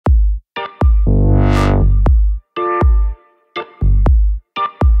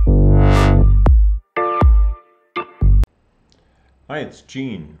Hi, it's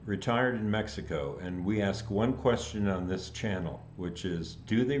Gene, retired in Mexico, and we ask one question on this channel, which is,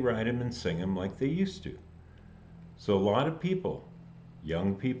 do they write them and sing them like they used to? So a lot of people,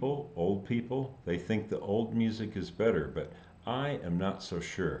 young people, old people, they think the old music is better, but I am not so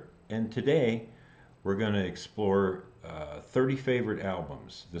sure. And today, we're going to explore 30 favorite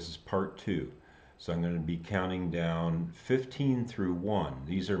albums. This is part two. So I'm going to be counting down 15 through 1.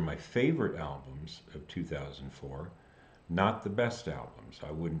 These are my favorite albums of 2004, not the best albums.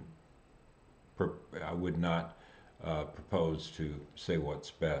 I would not propose to say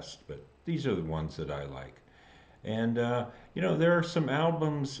what's best, but these are the ones that I like. And there are some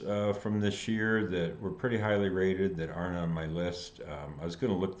albums from this year that were pretty highly rated that aren't on my list. I was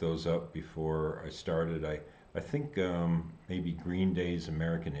going to look those up before I started. I think maybe Green Day's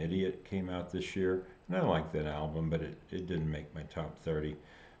American Idiot came out this year, and I like that album, but it didn't make my top 30.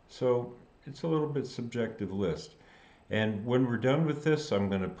 So it's a little bit subjective list. And when we're done with this, I'm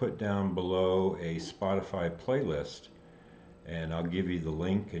going to put down below a Spotify playlist, and I'll give you the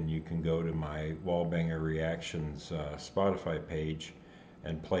link, and you can go to my Wallbanger Reactions Spotify page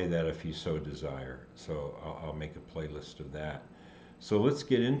and play that if you so desire. So I'll make a playlist of that. So let's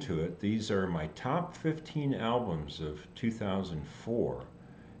get into it. These are my top 15 albums of 2004.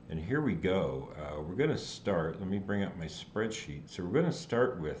 And here we go. We're going to start. Let me bring up my spreadsheet. So we're going to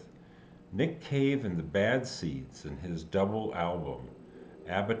start with Nick Cave and the Bad Seeds and his double album,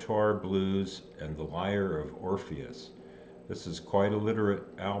 Abattoir Blues and The Lyre of Orpheus. This is quite a literate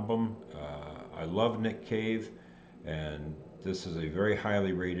album. I love Nick Cave, and this is a very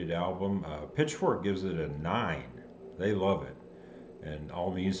highly rated album. Pitchfork gives it a 9. They love it. And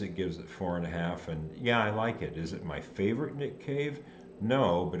AllMusic gives it 4.5. And yeah, I like it. Is it my favorite Nick Cave?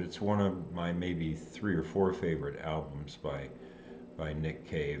 No, but it's one of my maybe 3 or 4 favorite albums by Nick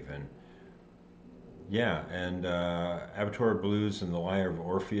Cave. And yeah, and Abattoir Blues and The Lyre of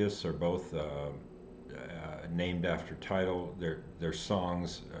Orpheus are both named after title. Their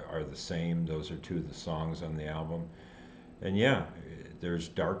songs are the same. Those are two of the songs on the album. And yeah, there's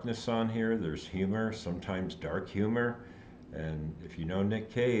darkness on here. There's humor, sometimes dark humor. And if you know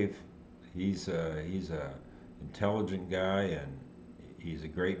Nick Cave, he's a intelligent guy, and he's a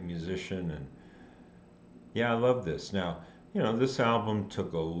great musician. And yeah, I love this. Now, this album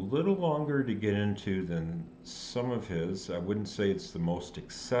took a little longer to get into than some of his. I wouldn't say it's the most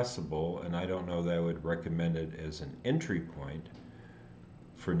accessible, and I don't know that I would recommend it as an entry point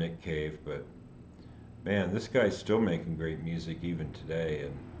for Nick Cave, but man, this guy's still making great music even today,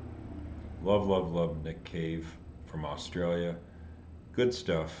 and love, love, love Nick Cave from Australia. Good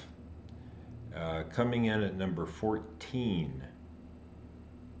stuff. Coming in at number 14,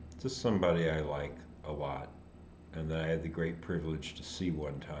 just somebody I like a lot and that I had the great privilege to see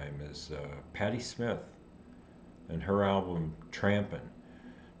one time is Patti Smith and her album Trampin'.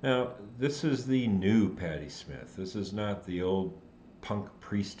 Now, this is the new Patti Smith. This is not the old punk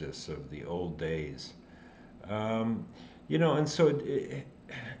priestess of the old days. Um, and so it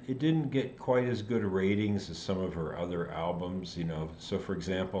didn't get quite as good ratings as some of her other albums. So for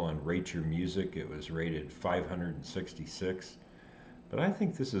example, on Rate Your Music, it was rated 566. But I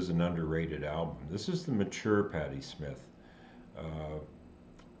think this is an underrated album. This is the mature Patti Smith. Uh,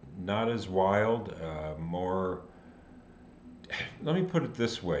 Not as wild, more. Let me put it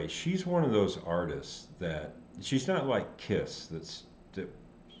this way: she's one of those artists that she's not like Kiss that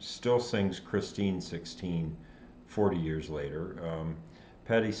still sings Christine 16 40 years later.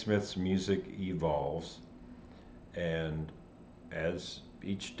 Patti Smith's music evolves, and as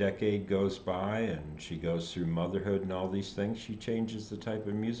each decade goes by and she goes through motherhood and all these things, she changes the type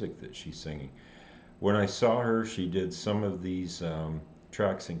of music that she's singing. When I saw her, she did some of these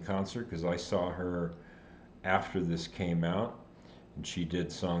tracks in concert because I saw her after this came out, and she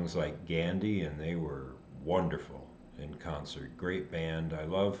did songs like Gandhi, and they were wonderful in concert. Great band. I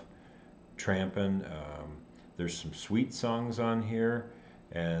love Trampin'. There's some sweet songs on here,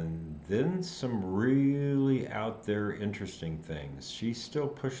 and then some really out there interesting things. She's still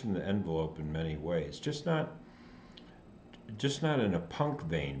pushing the envelope in many ways, just not in a punk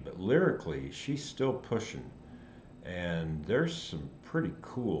vein, but lyrically she's still pushing. And there's some pretty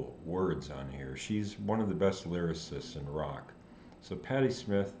cool words on here. She's one of the best lyricists in rock. So Patti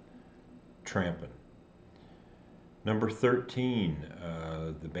Smith, Trampin'. Number 13,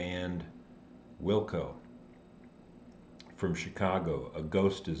 the band Wilco from Chicago, A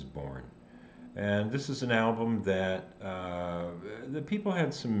Ghost is Born. And this is an album that the people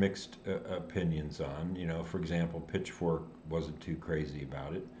had some mixed opinions on. For example, Pitchfork wasn't too crazy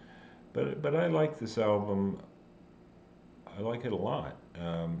about it, but I like this album. I like it a lot.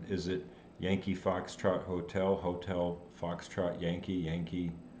 Is it Yankee Foxtrot Hotel, Hotel Foxtrot Yankee,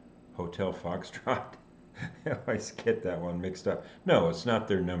 Yankee Hotel Foxtrot. I always get that one mixed up. No, it's not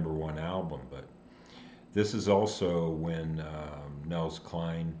their number one album, but this is also when Nels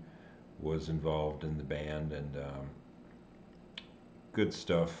Klein was involved in the band, and good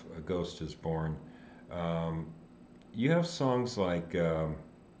stuff. A Ghost is Born. Um, you have songs like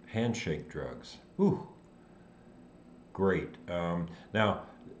Handshake Drugs. Ooh, great. Now,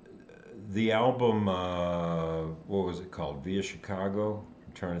 the album, what was it called? Via Chicago?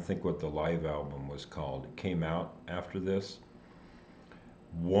 I'm trying to think what the live album was called. It came out after this.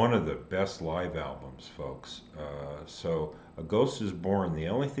 One of the best live albums, folks. So, A Ghost is Born. The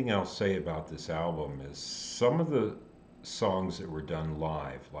only thing I'll say about this album is some of the songs that were done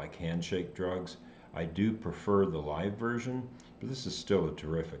live, like Handshake Drugs, I do prefer the live version, but this is still a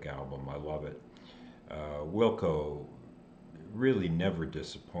terrific album. I love it. Wilco really never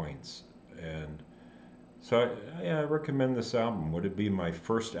disappoints. And so I recommend this album. Would it be my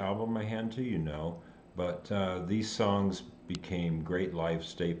first album I hand to you? No. But these songs became great live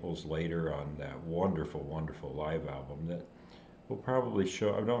staples later on that wonderful, wonderful live album that will probably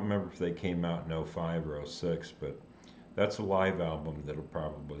show. I don't remember if they came out in '05 or '06, but that's a live album that'll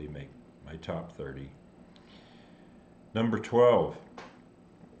probably make my top 30. Number 12,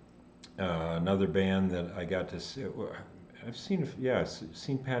 another band that I got to see. I've seen, yeah, I've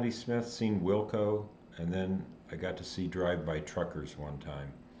seen Patti Smith, seen Wilco, and then I got to see Drive By Truckers one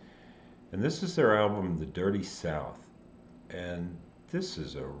time. And this is their album, The Dirty South. And this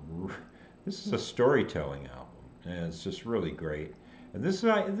is a this is a storytelling album, and it's just really great. And this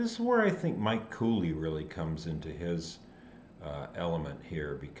is where I think Mike Cooley really comes into his element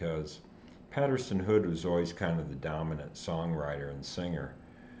here, because Patterson Hood was always kind of the dominant songwriter and singer.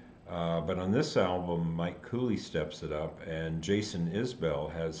 But on this album, Mike Cooley steps it up, and Jason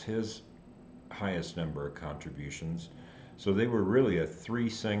Isbell has his highest number of contributions. So they were really a three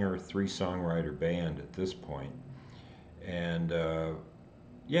singer, three songwriter band at this point. And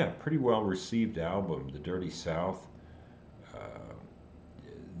yeah, pretty well received album, The Dirty South. Uh,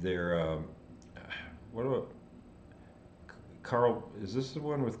 they're, what about Carl? Is this the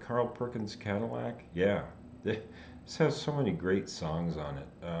one with Carl Perkins Cadillac? Yeah. This has so many great songs on it.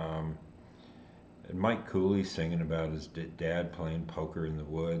 And Mike Cooley singing about his dad playing poker in the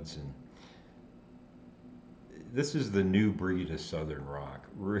woods, and this is the new breed of Southern rock.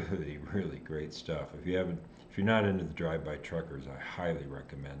 Really, really great stuff. If you're not into the Drive-By Truckers, I highly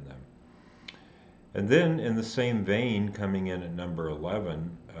recommend them. And then, in the same vein, coming in at number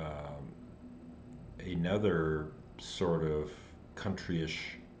 11, another sort of countryish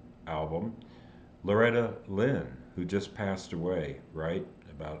album, Loretta Lynn, who just passed away, right?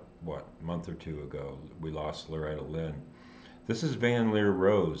 About, what, a month or two ago, we lost Loretta Lynn. This is Van Leer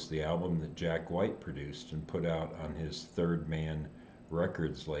Rose, the album that Jack White produced and put out on his Third Man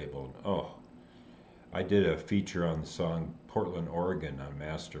Records label. Oh, I did a feature on the song Portland, Oregon on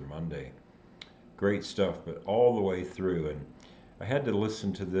Master Monday. Great stuff, but all the way through. And I had to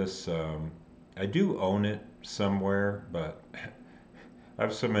listen to this. I do own it somewhere, but I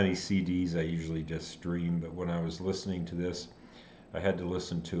have so many CDs I usually just stream. But when I was listening to this, I had to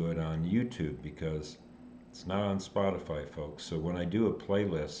listen to it on YouTube because it's not on Spotify, folks. So when I do a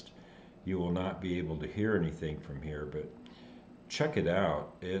playlist, you will not be able to hear anything from here. But check it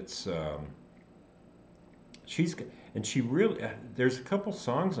out. It's she's and she really there's a couple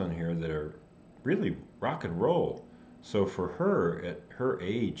songs on here that are really rock and roll. So for her at her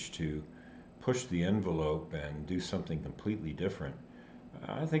age to push the envelope and do something completely different,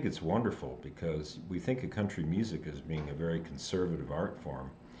 I think it's wonderful because we think of country music as being a very conservative art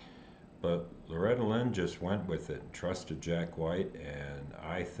form. But Loretta Lynn just went with it and trusted Jack White, and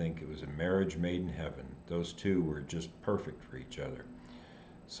I think it was a marriage made in heaven. Those two were just perfect for each other.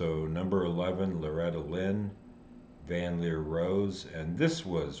 So, number 11, Loretta Lynn, Van Leer Rose, and this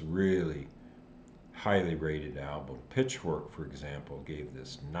was really highly rated album. Pitchfork, for example, gave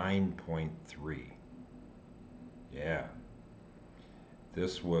this 9.3. Yeah,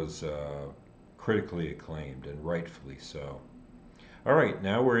 this was critically acclaimed, and rightfully so. All right,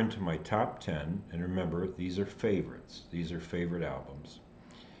 now we're into my top 10. And remember, these are favorites, these are favorite albums.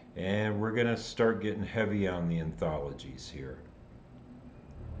 And we're going to start getting heavy on the anthologies here.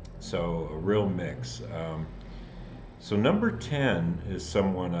 So, a real mix. So, number 10 is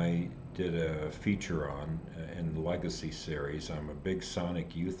someone I did a feature on in the Legacy series. I'm a big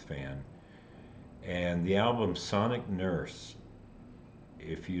Sonic Youth fan. And the album Sonic Nurse,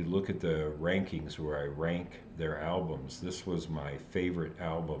 if you look at the rankings where I rank their albums, this was my favorite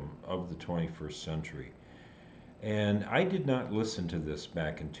album of the 21st century. And I did not listen to this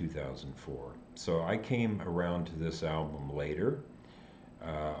back in 2004. So I came around to this album later.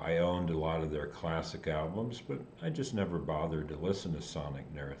 I owned a lot of their classic albums, but I just never bothered to listen to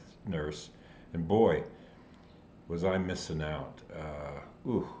Nurse. And boy, was I missing out.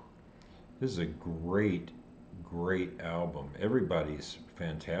 Ooh, this is a great album. Everybody's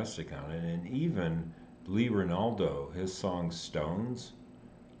fantastic on it, and even Lee Ronaldo, his song "Stones,"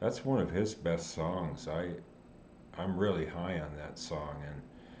 that's one of his best songs. I'm really high on that song, and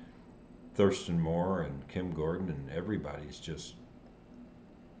Thurston Moore and Kim Gordon and everybody's just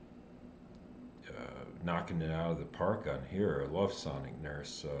knocking it out of the park on here. I love Sonic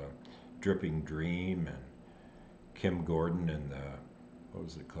Nurse, Dripping Dream, and Kim Gordon and the what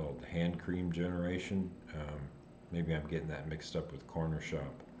was it called, the Hand Cream Generation. Maybe I'm getting that mixed up with Corner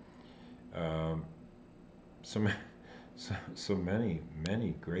Shop. Um, so, so many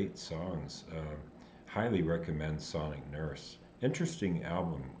great songs. Highly recommend Sonic Nurse. Interesting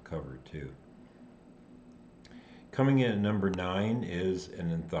album cover too. Coming in at number 9 is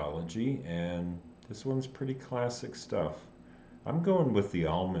an anthology, and this one's pretty classic stuff. I'm going with the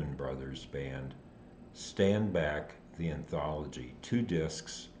Allman Brothers Band. Stand Back, the anthology. 2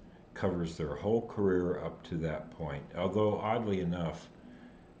 discs, covers their whole career up to that point. Although, oddly enough,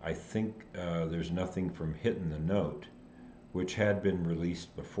 I think there's nothing from Hitting the Note, which had been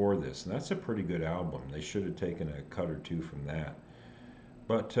released before this. And that's a pretty good album. They should have taken a cut or two from that.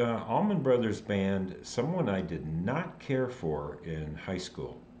 But Allman Brothers Band, someone I did not care for in high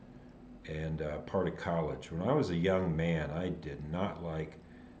school and part of college. When I was a young man, I did not like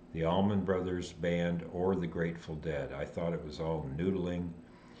the Allman Brothers Band or the Grateful Dead. I thought it was all noodling.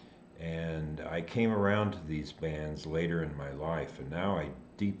 And I came around to these bands later in my life, and now I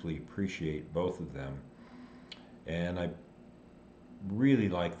deeply appreciate both of them. And I really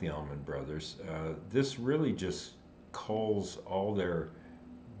like the Allman Brothers. This really just culls all their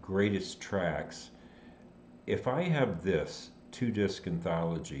greatest tracks. If I have this 2 disc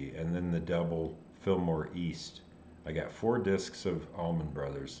anthology and then the double Fillmore East, I got 4 discs of Allman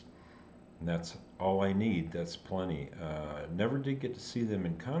Brothers, and that's all I need. That's plenty. Never did get to see them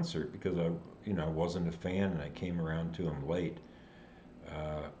in concert because I wasn't a fan and I came around to them late.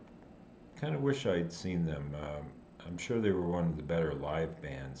 Uh, kind of wish I'd seen them. I'm sure they were one of the better live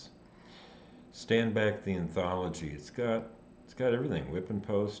bands. Stand Back the anthology. It's got everything. Whipping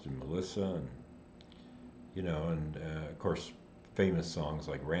Post and Melissa and and of course famous songs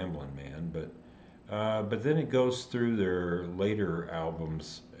like Ramblin' Man. But then it goes through their later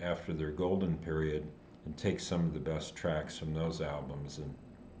albums after their golden period and takes some of the best tracks from those albums. And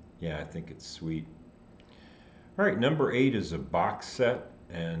yeah, I think it's sweet. All right, number 8 is a box set,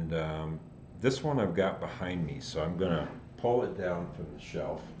 and this one I've got behind me, so I'm gonna pull it down from the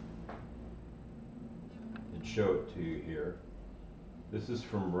shelf and show it to you here. This is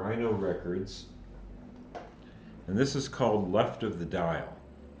from Rhino Records, and this is called Left of the Dial.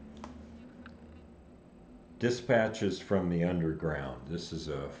 Dispatches from the Underground. This is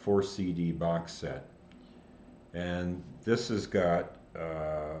a 4 CD box set, and this has got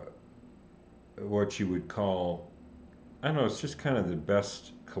what you would call, I don't know, it's just kind of the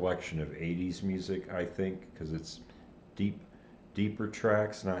best collection of 80s music, I think, because it's deep, deeper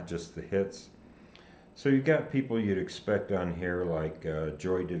tracks, not just the hits. So you got people you'd expect on here like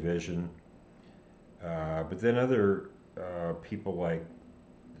Joy Division, but then other people like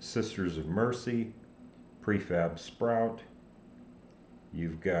Sisters of Mercy, Prefab Sprout.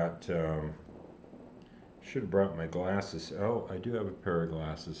 You've got, should have brought my glasses. Oh, I do have a pair of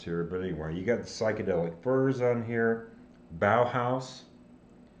glasses here, but anyway, you got the Psychedelic Furs on here, Bauhaus,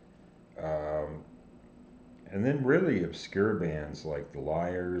 um, and then really obscure bands like the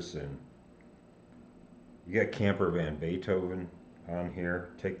Liars, and you got Camper Van Beethoven on here.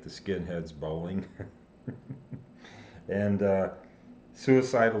 Take the Skinheads Bowling, and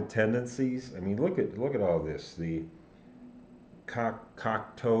Suicidal Tendencies. I mean, look at all this. The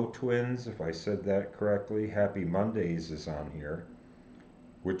Cocteau Twins, if I said that correctly. Happy Mondays is on here,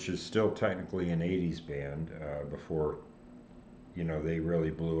 which is still technically an 80s band before they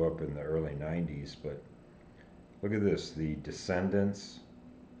really blew up in the early 90s. But look at this: the Descendants,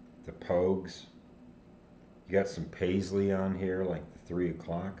 the Pogues. You got some Paisley on here, like the 3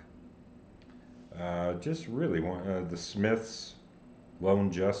 o'clock. Just really want the Smiths, Lone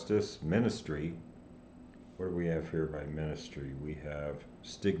Justice, Ministry. What do we have here by Ministry? We have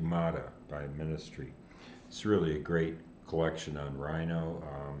Stigmata by Ministry. It's really a great collection on Rhino.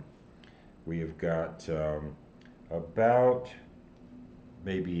 We have got about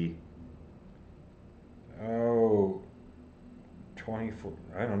maybe, 24,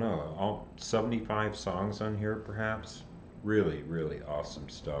 I don't know, all 75 songs on here perhaps. Really, really awesome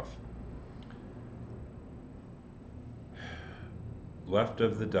stuff. Left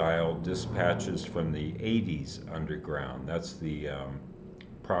of the Dial, dispatches from the 80s underground. That's the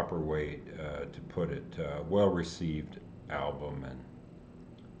proper way to put it. Well received album and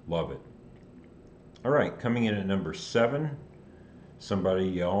love it. All right, coming in at number 7, somebody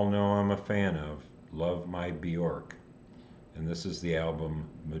y'all know I'm a fan of, Love My Bjork. And this is the album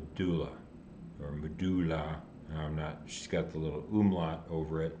Medulla, or Medulla. I'm not, she's got the little umlaut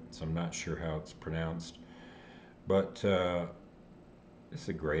over it, so I'm not sure how it's pronounced. But it's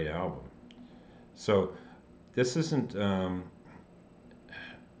a great album. So this isn't,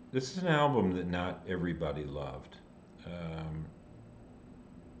 this is an album that not everybody loved. Um,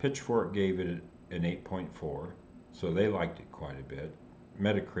 Pitchfork gave it an 8.4, so they liked it quite a bit.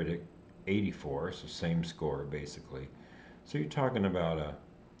 Metacritic, 84, so same score basically. So you're talking about a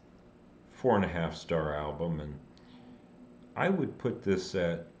 4.5 star album, and I would put this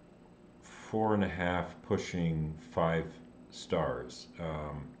at 4.5, pushing 5 stars.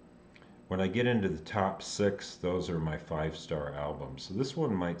 When I get into the top 6, those are my 5 star albums. So this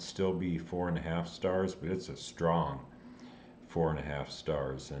one might still be 4.5 stars, but it's a strong 4.5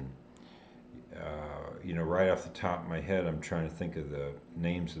 stars. And right off the top of my head, I'm trying to think of the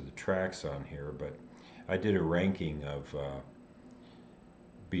names of the tracks on here, but I did a ranking of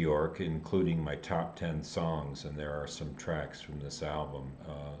Bjork, including my top 10 songs, and there are some tracks from this album.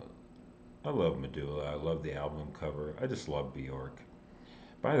 I love Medulla. I love the album cover. I just love Bjork.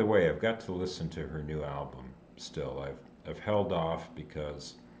 By the way, I've got to listen to her new album still. I've held off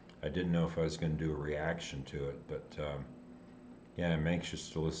because I didn't know if I was going to do a reaction to it, but yeah, I'm anxious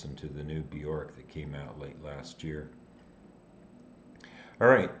to listen to the new Bjork that came out late last year. All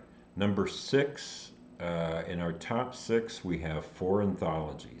right, number 6. In our top 6, we have 4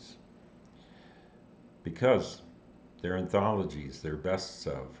 anthologies. Because they're anthologies, they're bests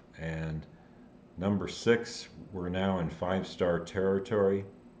of. And number 6, we're now in 5 star territory.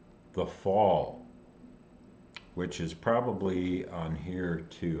 The Fall, which is probably on here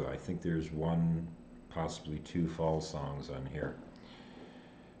too. I think there's one, possibly 2 fall songs on here.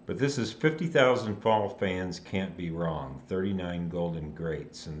 But this is 50,000 Fall Fans Can't Be Wrong, 39 Golden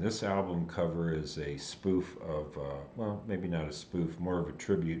Greats. And this album cover is a spoof of, well, maybe not a spoof, more of a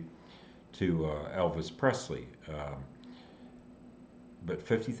tribute to Elvis Presley. But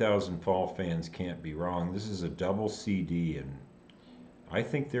 50,000 Fall Fans Can't Be Wrong. This is a double CD, and I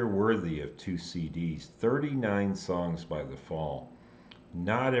think they're worthy of 2 CDs. 39 songs by The Fall.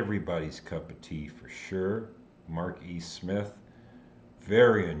 Not everybody's cup of tea for sure. Mark E. Smith,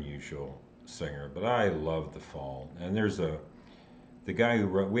 very unusual singer, but I love The Fall. And there's the guy who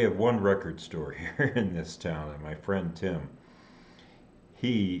wrote, we have one record store here in this town, and my friend Tim,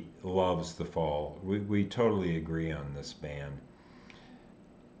 he loves The Fall. We totally agree on this band.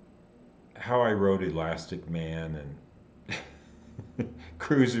 How I Wrote Elastic Man and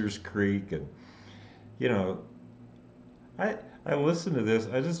Cruisers Creek, and you know, I I listen to this.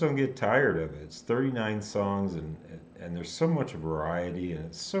 I just don't get tired of it. It's 39 songs, and there's so much variety, and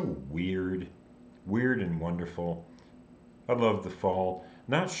it's so weird and wonderful. I love The Fall.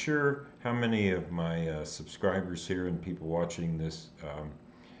 Not sure how many of my subscribers here and people watching this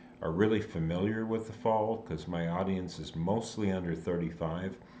are really familiar with The Fall, because my audience is mostly under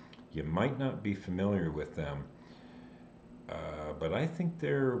 35. You might not be familiar with them, but I think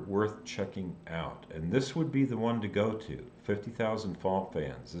they're worth checking out. And this would be the one to go to. 50,000 Fall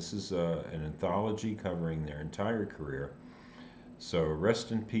Fans. This is an anthology covering their entire career. So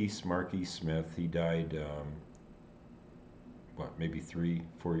rest in peace, Mark E. Smith. He died, maybe 3,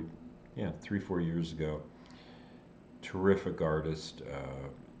 4 years ago. Terrific artist.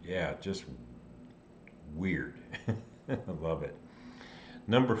 Yeah, just weird. I love it.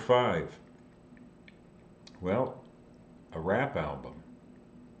 Number 5. Well, a rap album,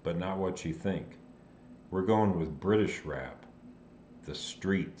 but not what you think. We're going with British rap. The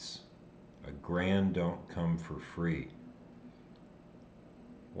Streets. A Grand Don't Come for Free.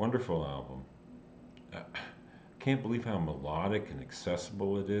 Wonderful album. Can't believe how melodic and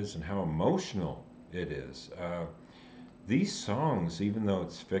accessible it is, and how emotional it is. These songs, even though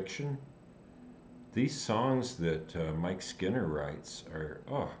it's fiction, these songs that Mike Skinner writes are,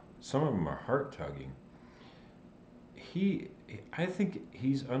 some of them are heart-tugging. I think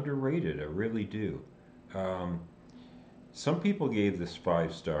he's underrated. I really do. Some people gave this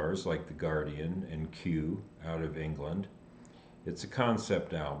 5 stars, like The Guardian and Q out of England. It's a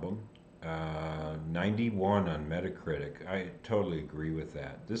concept album. 91 on Metacritic. I totally agree with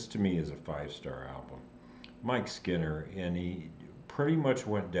that. This to me is a 5 star album. Mike Skinner, and he pretty much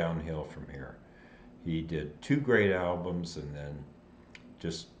went downhill from here. He did two great albums and then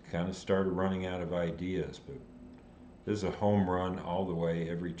just kind of started running out of ideas. But this is a home run all the way,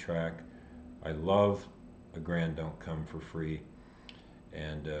 every track. I love A Grand Don't Come for Free.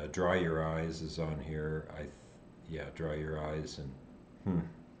 And Dry Your Eyes is on here. Yeah, Dry Your Eyes. And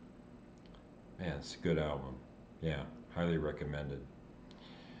man, it's a good album. Yeah, highly recommended.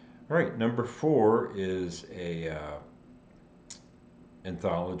 All right, number four is a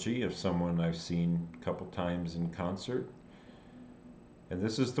anthology of someone I've seen a couple times in concert. And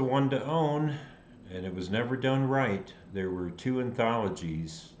this is the one to own, and it was never done right. There were two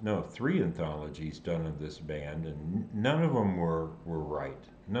anthologies, no, three anthologies done of this band, and none of them were right.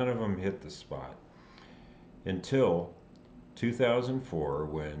 None of them hit the spot until 2004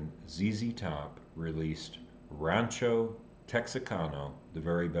 when ZZ Top released Rancho Texicano, the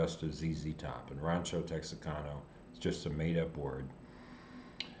very best of ZZ Top. And Rancho Texicano is just a made up word.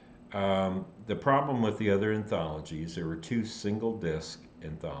 The problem with the other anthologies, there were two single disc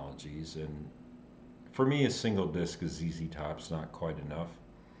anthologies, and for me, a single disc of ZZ Top's not quite enough.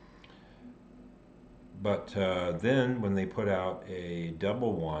 But then when they put out a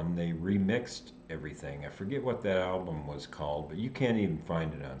double one, they remixed everything. I forget what that album was called, but you can't even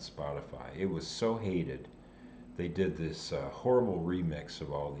find it on Spotify. It was so hated. They did this horrible remix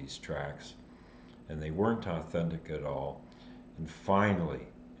of all these tracks, and they weren't authentic at all. And finally,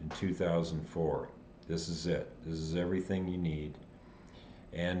 in 2004, this is it. This is everything you need.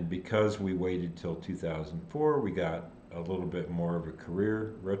 And because we waited till 2004, we got a little bit more of a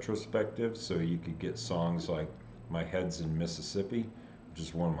career retrospective, so you could get songs like My Head's in Mississippi, which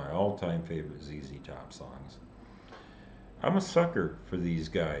is one of my all-time favorite ZZ Top songs. I'm a sucker for these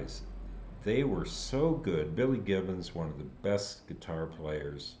guys. They were so good. Billy Gibbons, one of the best guitar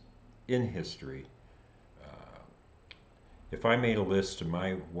players in history. Uh, if I made a list of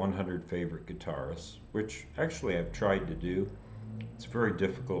my 100 favorite guitarists, which actually I've tried to do, it's very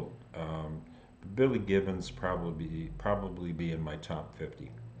difficult. Billy Gibbons probably be in my top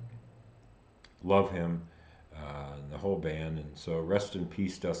 50. Love him, and the whole band, and so rest in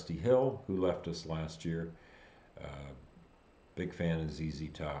peace, Dusty Hill, who left us last year. Uh, Big fan of ZZ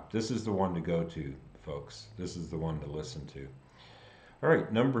Top. This is the one to go to, folks. This is the one to listen to. All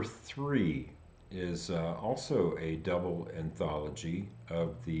right, number three is also a double anthology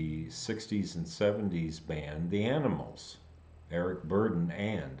of the 60s and 70s band The Animals, Eric Burden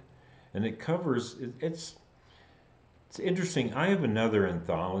and it covers it's interesting. I have another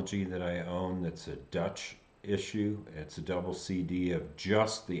anthology that I own that's a Dutch issue. It's a double CD of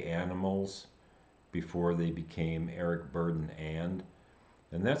just The Animals before they became Eric Burden and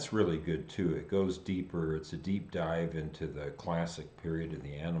that's really good too. It goes deeper. It's a deep dive into the classic period of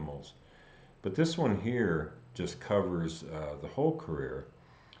the Animals. But this one here just covers the whole career,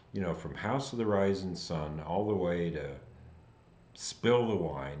 you know, from House of the Rising Sun all the way to Spill the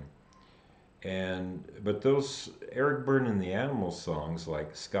Wine. And but those Eric Burden and the Animals songs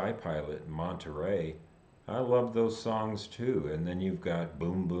like Sky Pilot and Monterey, I love those songs too. And then you've got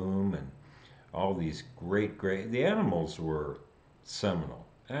Boom Boom and all these great. The Animals were seminal,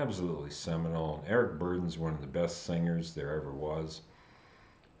 absolutely seminal. And Eric Burden's one of the best singers there ever was.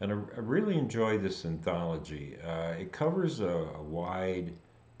 And I really enjoy this anthology. It covers a wide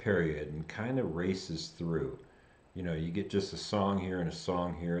period and kind of races through. You know, you get just a song here and a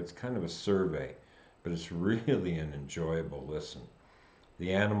song here. It's kind of a survey, but it's really an enjoyable listen.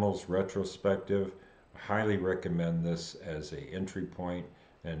 The Animals retrospective, I highly recommend this as a entry point,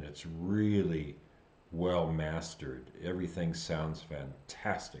 and it's really well mastered. Everything sounds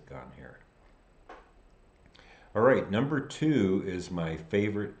fantastic on here. All right, number two is my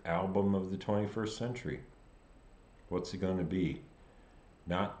favorite album of the 21st century. What's it going to be?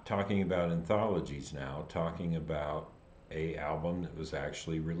 Not talking about anthologies now, talking about a album that was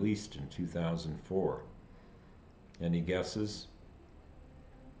actually released in 2004. Any guesses?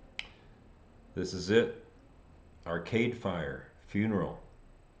 This is it. Arcade Fire, Funeral.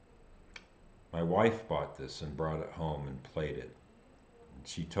 My wife bought this and brought it home and played it.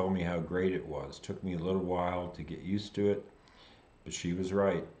 She told me how great it was. Took me a little while to get used to it, but she was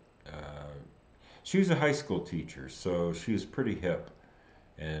right. Uh, she was a high school teacher, so she was pretty hip.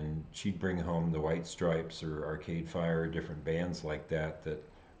 And she'd bring home the White Stripes or Arcade Fire, different bands like that that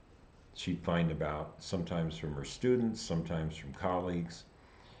she'd find about, sometimes from her students, sometimes from colleagues.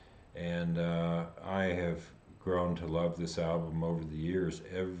 And I have grown to love this album over the years.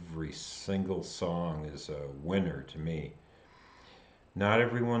 Every single song is a winner to me. Not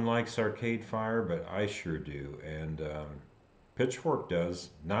everyone likes Arcade Fire, but I sure do. And Pitchfork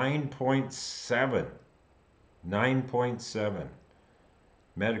does 9.7. 9.7.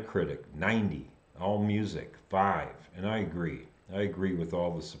 Metacritic 90, All Music 5, and I agree. I agree with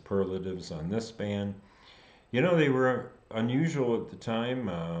all the superlatives on this band. You know, they were unusual at the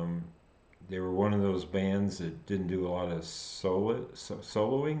time. They were one of those bands that didn't do a lot of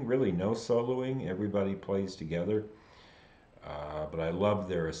soloing, really no soloing. Everybody plays together. But I love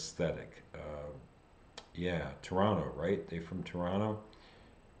their aesthetic. Yeah, Toronto, right? They from Toronto?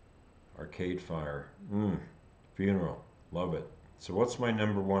 Arcade Fire. Funeral. Love it. So, what's my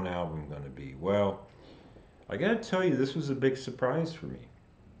number one album going to be? Well, I got to tell you, this was a big surprise for me.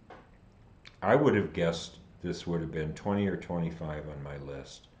 I would have guessed this would have been 20 or 25 on my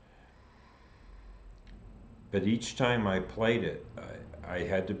list. But each time I played it, I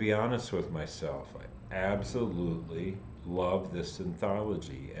had to be honest with myself. I absolutely love this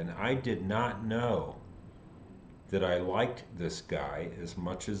anthology. And I did not know that I liked this guy as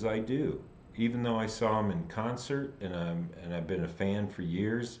much as I do. Even though I saw him in concert and I've been a fan for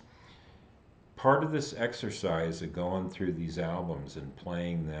years, part of this exercise of going through these albums and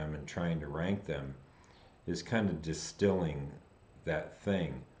playing them and trying to rank them is kind of distilling that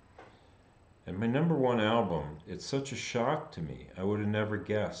thing. And my number one album, it's such a shock to me. I would have never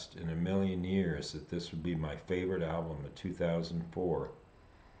guessed in a million years that this would be my favorite album of 2004.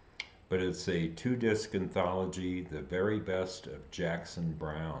 But it's a 2-disc anthology, The Very Best of Jackson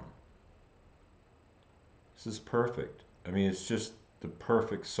Browne. This is perfect. I mean, it's just the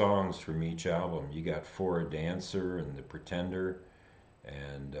perfect songs from each album. You got For a Dancer and The Pretender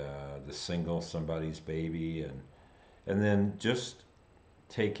and the single Somebody's Baby, and then just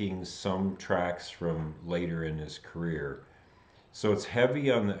taking some tracks from later in his career. So it's heavy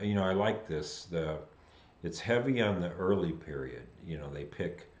on the, I like this. It's heavy on the early period. They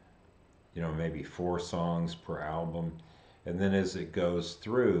pick, maybe 4 songs per album, and then as it goes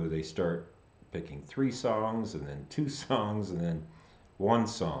through, they start picking 3 songs, and then 2 songs, and then 1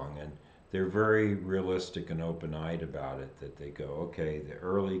 song, and they're very realistic and open-eyed about it. That they go, okay, the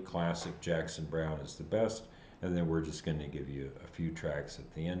early classic Jackson Browne is the best, and then we're just going to give you a few tracks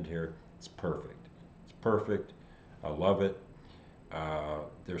at the end here. It's perfect. It's perfect. I love it.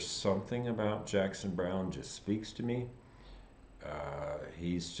 There's something about Jackson Browne just speaks to me.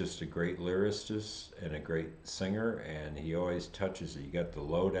 He's just a great lyricist and a great singer, and he always touches it. You got the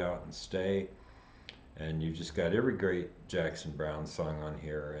Load Out and Stay, and you've just got every great Jackson Browne song on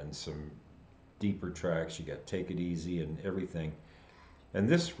here, and some deeper tracks. You got Take It Easy and everything. And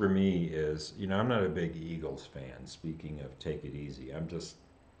this for me is, I'm not a big Eagles fan. Speaking of Take It Easy, I'm just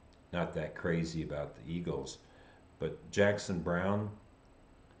not that crazy about the Eagles. But Jackson Browne,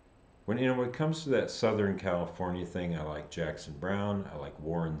 when it comes to that Southern California thing, I like Jackson Browne, I like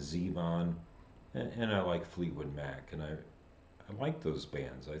Warren Zevon, and I like Fleetwood Mac, and I like those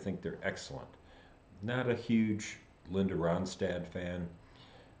bands. I think they're excellent. Not a huge Linda Ronstadt fan,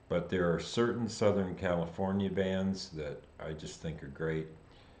 but there are certain Southern California bands that I just think are great.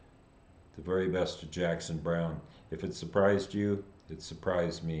 The Very Best of Jackson Browne. If it surprised you, it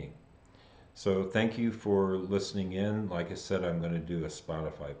surprised me. So thank you for listening in. Like I said, I'm going to do a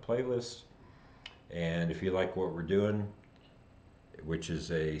Spotify playlist. And if you like what we're doing, which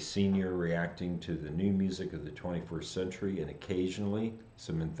is a senior reacting to the new music of the 21st century, and occasionally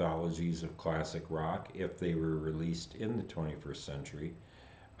some anthologies of classic rock if they were released in the 21st century,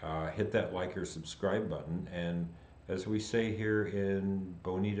 hit that like or subscribe button. And as we say here in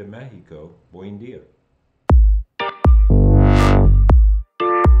Bonita, Mexico, buen dia.